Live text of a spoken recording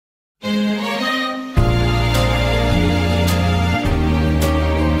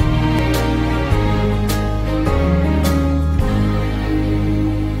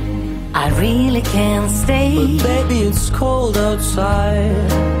stay. But baby, it's cold outside.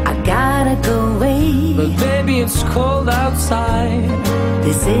 I gotta go away. But baby, it's cold outside.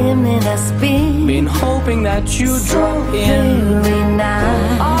 This evening has been hoping that you drop in. very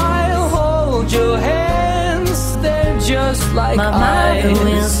nice. I'll hold your hands, they're just like my mother ice.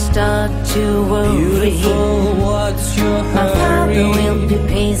 will start to worry. Beautiful, what's your my hurry? father will be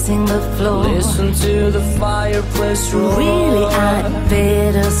pacing the floor. Listen to the fireplace roar. Really, I'd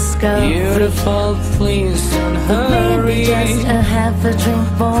better scurry. Beautiful, please don't hurry. Maybe just a half a drink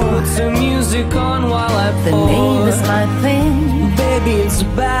more. Put some music on while I pour. The neighbors might think, baby, it's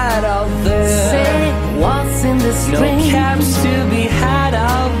bad out there. say, what's in the No string? cabs to be had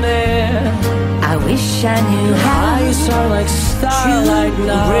out there. I wish I knew how Eyes are like starlight to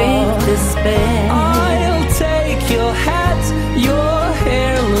now. break the spell. I'll take your hat, your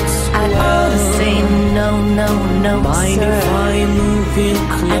hair looks I ought to say no, no, no, mind sir. if I move in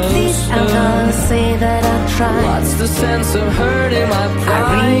closer? At least I'm gonna say that I tried. What's the sense of hurting my pride?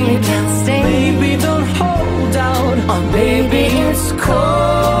 I really can't stay. Baby, don't hold out. Oh, baby, it's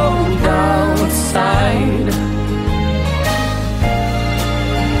cold outside.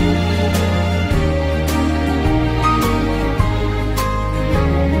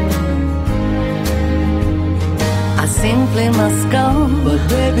 I simply must go. But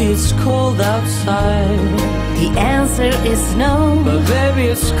baby, it's cold outside. The answer is no. But baby,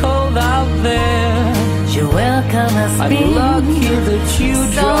 it's cold out there. You're welcome as I'm been lucky that you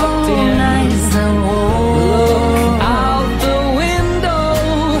so dropped in. nice and warm. Look out the window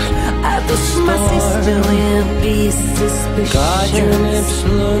at the store. My sister will be suspicious. God, your lips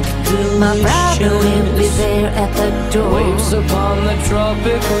look delicious. My brother will be there at the door. Waves upon the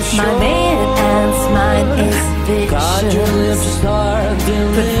tropical shore. My maiden aunt's mind is vicious. God, your lips are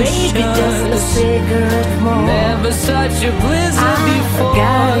delicious. But baby, just a cigarette more. Never such a blizzard I before.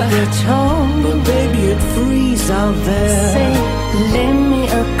 gotta get home. But baby, it freezes out there. Say, lend me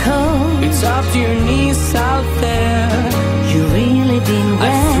a coat. It's up to your knees out there. You really been I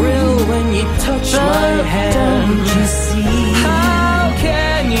wet. thrill when you touch my But hand. don't you see? How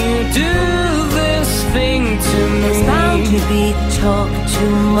can you do this thing to me? There's bound to be talk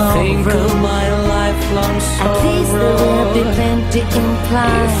tomorrow. Think of my lifelong sorrow. At least there will be plenty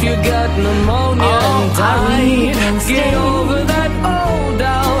implied. If you got pneumonia and I really died, can't get stay. over that old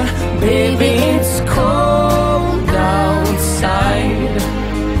doubt. Baby, it's cold outside.